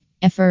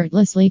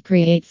Effortlessly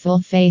create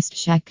full-faced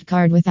shack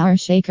card with our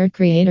Shaker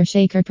Creator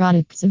Shaker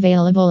products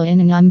available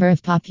in a number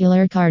of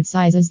popular card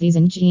sizes. These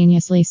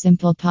ingeniously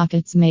simple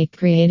pockets make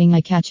creating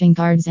eye-catching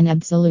cards an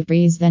absolute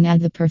breeze. Then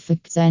add the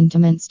perfect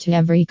sentiments to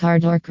every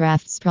card or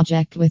crafts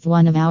project with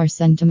one of our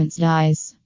sentiments dies.